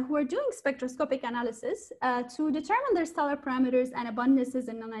who are doing spectroscopic analysis to determine their stellar parameters and abundances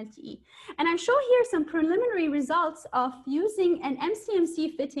in non-LTE. And I show here some preliminary results of using an MCMC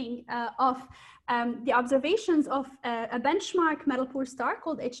fitting of the observations of a benchmark metal poor star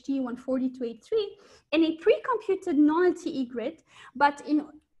called HT 14283 in a pre-computed non-LTE grid, but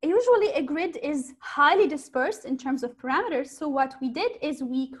usually a grid is highly dispersed in terms of parameters. So what we did is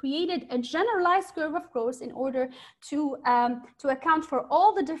we created a generalized curve of growth in order to account for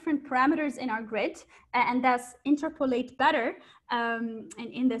all the different parameters in our grid and thus interpolate better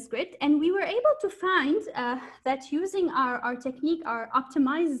in this grid. And we were able to find that using our technique, our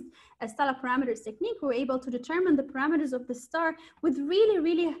optimized stellar parameters technique, we're able to determine the parameters of the star with really,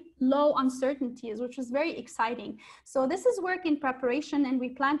 really low uncertainties, which was very exciting. So this is work in preparation, and we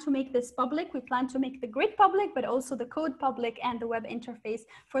plan to make this public. We plan to make the grid public, but also the code public and the web interface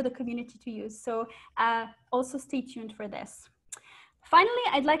for the community to use. So also stay tuned for this. Finally,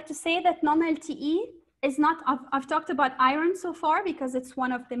 I'd like to say that non-LTE is not, I've talked about iron so far because it's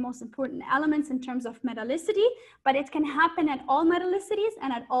one of the most important elements in terms of metallicity, but it can happen at all metallicities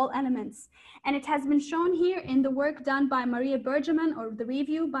and at all elements. And it has been shown here in the work done by Maria Bergeman, or the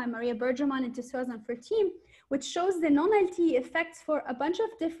review by Maria Bergeman in 2013, which shows the non-LTE effects for a bunch of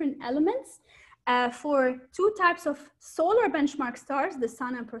different elements. For two types of solar benchmark stars, the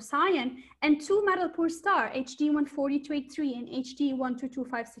Sun and Procyon, and two metal poor star, HD 14283 and HD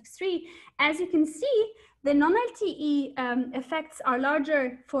 122563. As you can see, the non-LTE effects are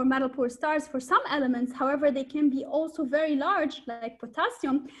larger for metal poor stars for some elements. However, they can be also very large, like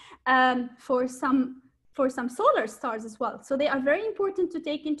potassium, for some solar stars as well. So they are very important to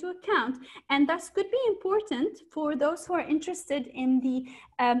take into account, and thus could be important for those who are interested in the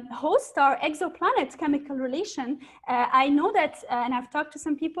host star exoplanet chemical relation. I know that, and I've talked to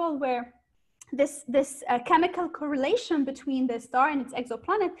some people where this chemical correlation between the star and its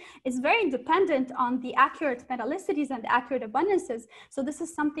exoplanet is very dependent on the accurate metallicities and accurate abundances. So this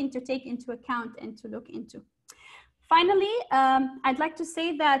is something to take into account and to look into. Finally, I'd like to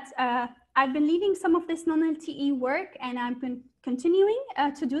say that I've been leading some of this non-LTE work, and I've been continuing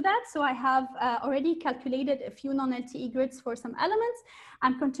to do that. So I have already calculated a few non-LTE grids for some elements.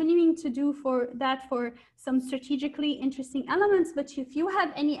 I'm continuing to do that for some strategically interesting elements. But if you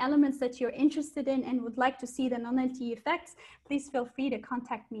have any elements that you're interested in and would like to see the non-LTE effects, please feel free to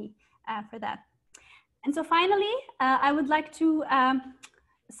contact me for that. And so finally, I would like to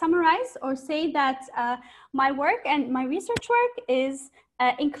summarize or say that my work and my research work is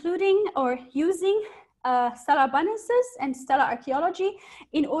including or using stellar abundances and stellar archaeology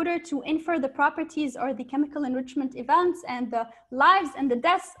in order to infer the properties or the chemical enrichment events and the lives and the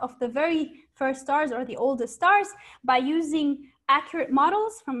deaths of the very first stars or the oldest stars by using accurate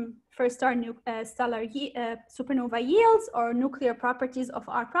models from first star stellar supernova yields or nuclear properties of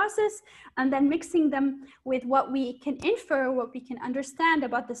our process, and then mixing them with what we can infer, what we can understand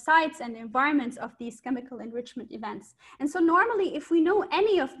about the sites and the environments of these chemical enrichment events. And so normally, if we know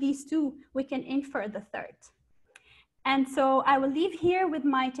any of these two, we can infer the third. And so I will leave here with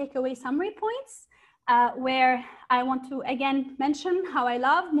my takeaway summary points, where I want to again mention how I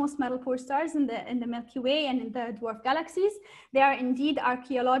love most metal poor stars in the Milky Way and in the dwarf galaxies. They are indeed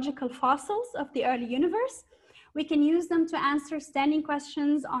archaeological fossils of the early universe. We can use them to answer standing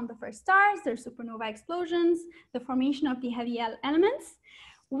questions on the first stars, their supernova explosions, the formation of the heavy elements.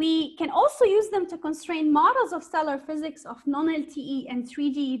 We can also use them to constrain models of stellar physics of non-LTE and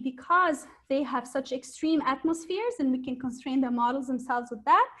 3D because they have such extreme atmospheres, and we can constrain the models themselves with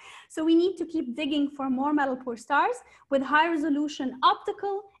that. So we need to keep digging for more metal poor stars with high resolution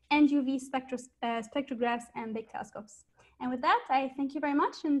optical and UV spectrographs and big telescopes. And with that, I thank you very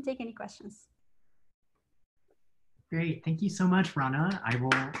much and take any questions. Great, thank you so much, Rana. I will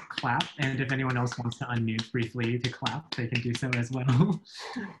clap, and if anyone else wants to unmute briefly to clap, they can do so as well.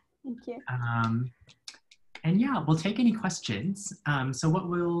 Thank you. And yeah, we'll take any questions. So what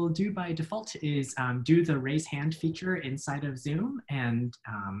we'll do by default is do the raise hand feature inside of Zoom, and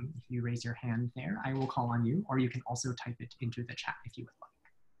if you raise your hand there, I will call on you, or you can also type it into the chat if you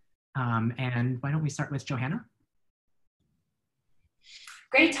would like. And why don't we start with Johanna?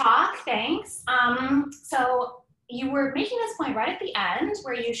 Great talk, thanks. So you were making this point right at the end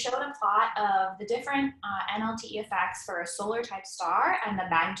where you showed a plot of the different NLTE effects for a solar type star and the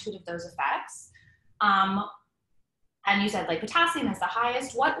magnitude of those effects. And you said like potassium is the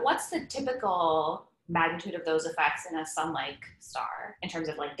highest. What's the typical magnitude of those effects in a sun-like star in terms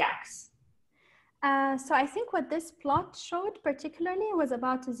of like dex? So I think what this plot showed particularly was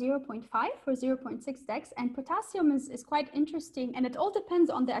about 0.5 or 0.6 dex, and potassium is quite interesting, and it all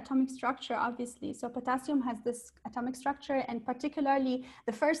depends on the atomic structure, obviously. So potassium has this atomic structure, and particularly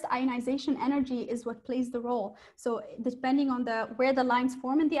the first ionization energy is what plays the role. So depending on where the lines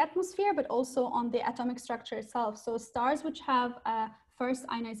form in the atmosphere, but also on the atomic structure itself. So stars which have first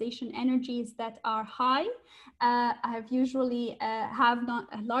ionization energies that are high have usually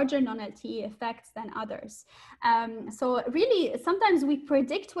larger non-LTE effects than others. So really, sometimes we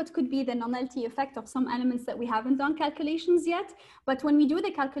predict what could be the non-LTE effect of some elements that we haven't done calculations yet. But when we do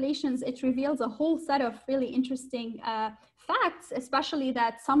the calculations, it reveals a whole set of really interesting facts, especially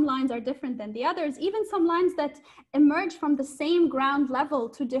that some lines are different than the others, even some lines that emerge from the same ground level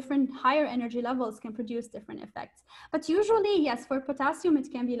to different higher energy levels can produce different effects. But usually, yes, for potassium, it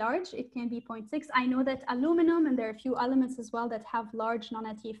can be large. It can be 0.6. I know that aluminum, and there are a few elements as well that have large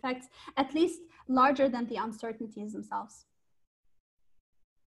non-LT effects, at least larger than the uncertainties themselves.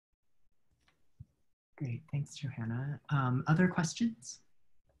 Great, thanks, Johanna. Other questions?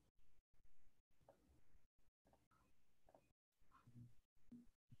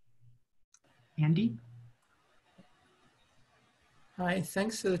 Andy? Hi,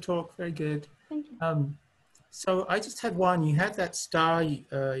 thanks for the talk, very good. Thank you. So I just had one. You had that star,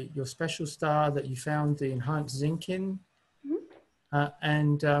 your special star that you found the enhanced zinc in.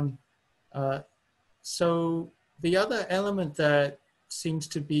 Mm-hmm. So the other element that seems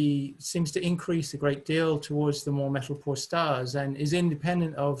to increase a great deal towards the more metal poor stars and is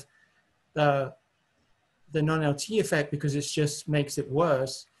independent of the non-LT effect because it just makes it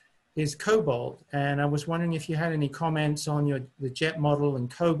worse is cobalt. And I was wondering if you had any comments on the jet model and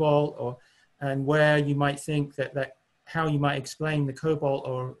cobalt, and where you might think how you might explain the cobalt,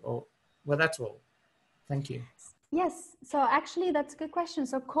 or well, that's all. Thank you. Yes, so actually that's a good question.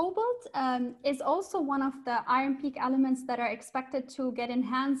 So cobalt is also one of the iron peak elements that are expected to get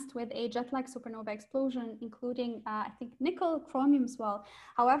enhanced with a jet-like supernova explosion, including I think nickel, chromium as well.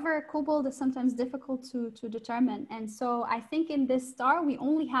 However, cobalt is sometimes difficult to determine. And so I think in this star, we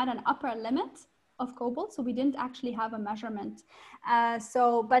only had an upper limit of cobalt, so we didn't actually have a measurement.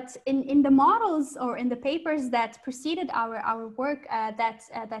 But in the models or in the papers that preceded our work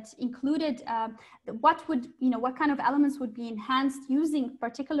that included what kind of elements would be enhanced using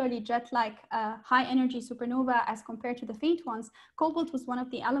particularly jet-like high energy supernova as compared to the faint ones, cobalt was one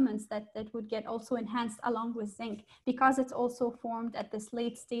of the elements that would get also enhanced along with zinc, because it's also formed at this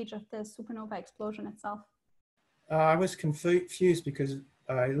late stage of the supernova explosion itself. I was confused because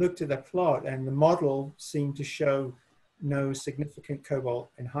I looked at the plot and the model seemed to show no significant cobalt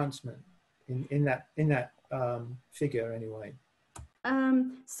enhancement in that figure anyway.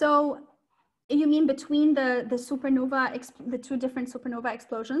 So you mean between the supernova, the two different supernova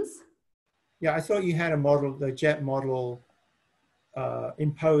explosions? Yeah, I thought you had a model, the jet model,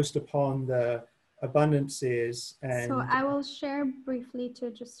 imposed upon the abundances. And so I will share briefly to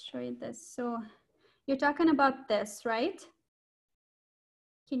just show you this. So you're talking about this, right?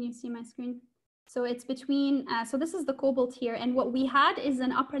 Can you see my screen? So it's between, so this is the cobalt here, and what we had is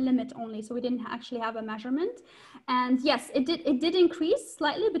an upper limit only, so we didn't actually have a measurement. And yes, it did increase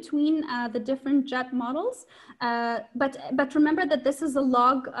slightly between the different jet models, but remember that this is a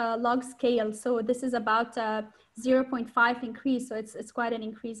log scale, so this is about 0.5 increase, so it's quite an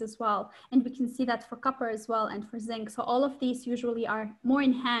increase as well. And we can see that for copper as well and for zinc. So all of these usually are more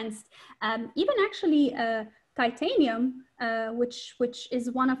enhanced, even actually titanium, which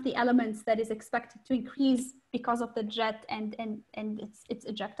is one of the elements that is expected to increase because of the jet and its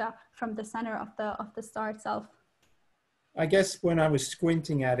ejecta from the center of the star itself. I guess when I was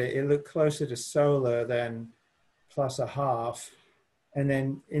squinting at it, it looked closer to solar than +0.5. And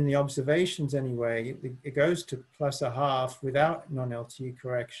then in the observations anyway, it goes to +0.5 without non-LT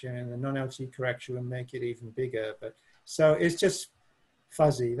correction, and the non-LT correction will make it even bigger. But so it's just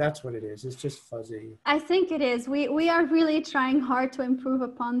fuzzy. That's what it is. It's just fuzzy. I think it is. We are really trying hard to improve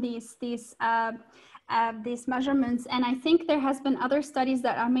upon these measurements, and I think there has been other studies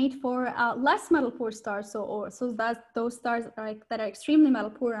that are made for less metal poor stars. So that those stars that are extremely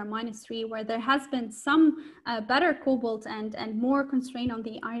metal poor are -3, where there has been some better cobalt and more constraint on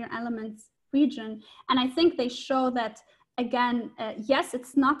the iron elements region. And I think they show that again, yes,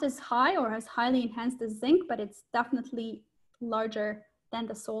 it's not as high or as highly enhanced as zinc, but it's definitely larger than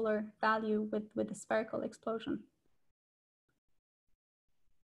the solar value with the spherical explosion.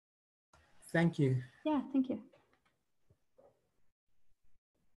 Thank you. Yeah, thank you.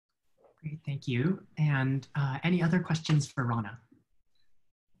 Great, thank you. And any other questions for Rana?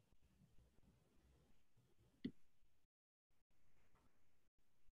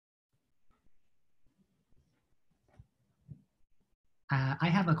 I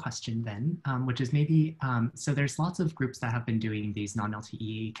have a question then, which is maybe, so there's lots of groups that have been doing these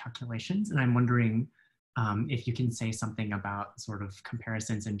non-LTE calculations, and I'm wondering if you can say something about sort of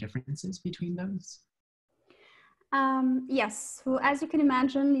comparisons and differences between those. Yes, so as you can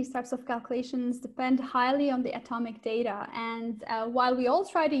imagine, these types of calculations depend highly on the atomic data. And while we all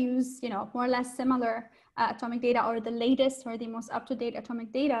try to use, more or less similar atomic data or the latest or the most up-to-date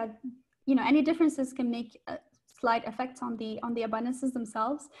atomic data, any differences can slight effects on the abundances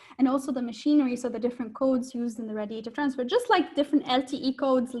themselves, and also the machinery, so the different codes used in the radiative transfer, just like different LTE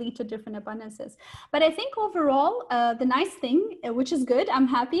codes lead to different abundances. But I think overall, the nice thing, which is good, I'm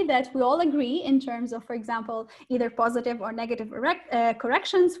happy that we all agree in terms of, for example, either positive or negative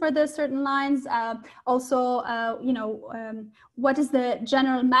corrections for the certain lines. Also, what is the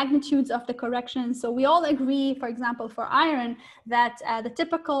general magnitudes of the corrections? So we all agree, for example, for iron, that the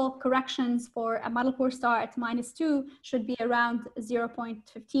typical corrections for a model poor star at -2 should be around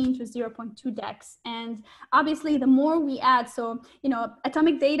 0.15 to 0.2 dex. And obviously, the more we add, so,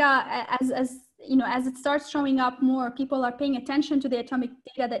 atomic data, as it starts showing up more, people are paying attention to the atomic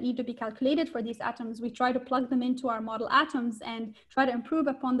data that need to be calculated for these atoms. We try to plug them into our model atoms and try to improve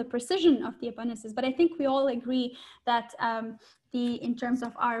upon the precision of the abundances. But I think we all agree that in terms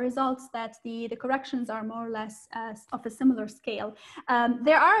of our results, that the corrections are more or less of a similar scale.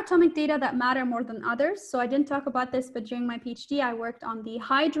 There are atomic data that matter more than others. So I didn't talk about this, but during my PhD, I worked on the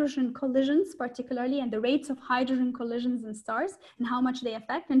hydrogen collisions particularly, and the rates of hydrogen collisions in stars and how much they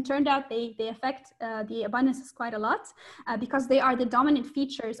affect. And turned out they affect the abundances quite a lot because they are the dominant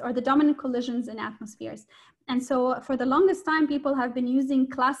features or the dominant collisions in atmospheres. And so for the longest time, people have been using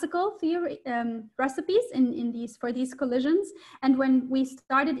classical theory recipes for these collisions. And when we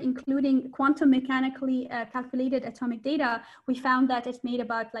started including quantum mechanically calculated atomic data, we found that it made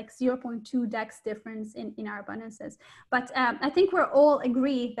about like 0.2 dex difference in our abundances. But I think we're all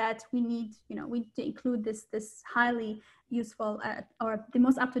agree that we need to include this highly useful or the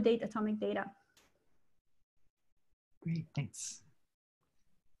most up-to-date atomic data. Great, thanks.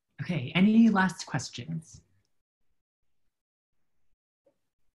 Okay, any last questions?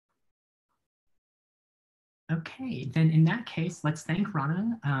 Okay, then in that case, let's thank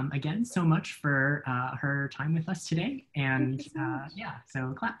Rana again so much for her time with us today. And yeah,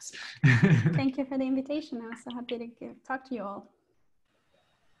 so claps. Thank you for the invitation. I was so happy to talk to you all.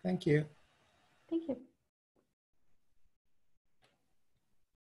 Thank you. Thank you.